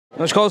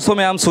नमस्कार दोस्तों,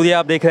 मैं सूर्या,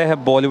 आप देख रहे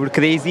हैं बॉलीवुड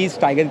क्रेजीज।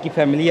 टाइगर की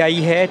फैमिली आई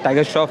है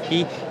टाइगर श्रॉफ की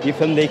ये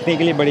फिल्म देखने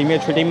के लिए, बड़ी मियाँ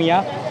छोटे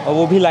मियाँ, और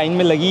वो भी लाइन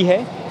में लगी है।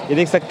 ये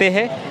देख सकते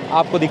हैं,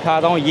 आपको दिखा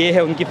रहा हूँ, ये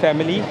है उनकी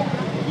फैमिली,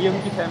 ये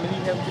उनकी फैमिली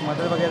है, उनकी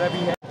मदर वगैरह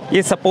भी है।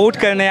 ये सपोर्ट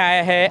करने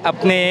आया है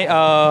अपने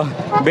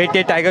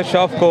बेटे टाइगर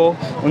श्रॉफ को,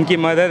 उनकी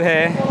मदर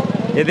है,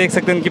 ये देख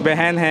सकते हैं उनकी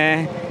बहन है,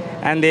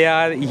 and they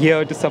are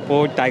here to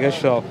support tiger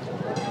Shroff.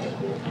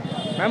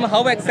 Ma'am,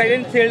 how excited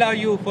and thrilled are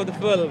you for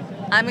the film?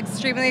 I'm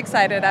extremely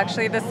excited.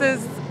 Actually, this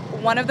is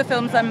one of the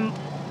films I'm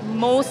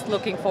most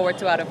looking forward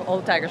to out of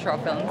all Tiger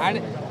Shroff films. And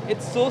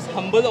it's so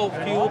humble of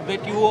you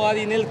that you are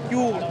in a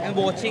queue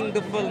and watching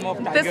the film of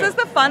Tiger. This is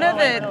the fun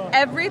of it.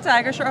 Every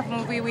Tiger Shroff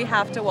movie we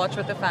have to watch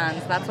with the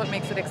fans. That's what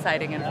makes it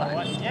exciting and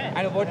fun.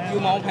 And what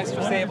your mom has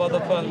to say about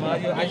the film?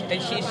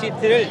 Is she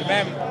thrilled,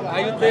 ma'am?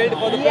 Are you thrilled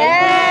for the film?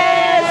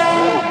 Yes!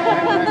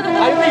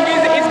 Are you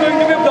thinking it's going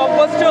to be a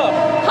blockbuster?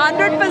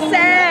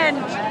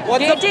 100%!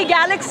 What's GT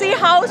Galaxy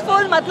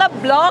Houseful, matlab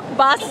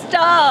blockbuster.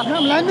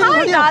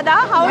 Hi Dada,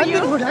 how are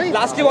you?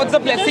 Lastly, what's the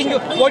blessing?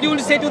 What you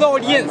will say to the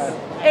audience?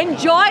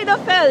 Enjoy the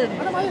film.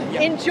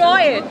 Enjoy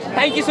it.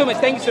 Thank you so much.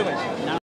 Thank you so much.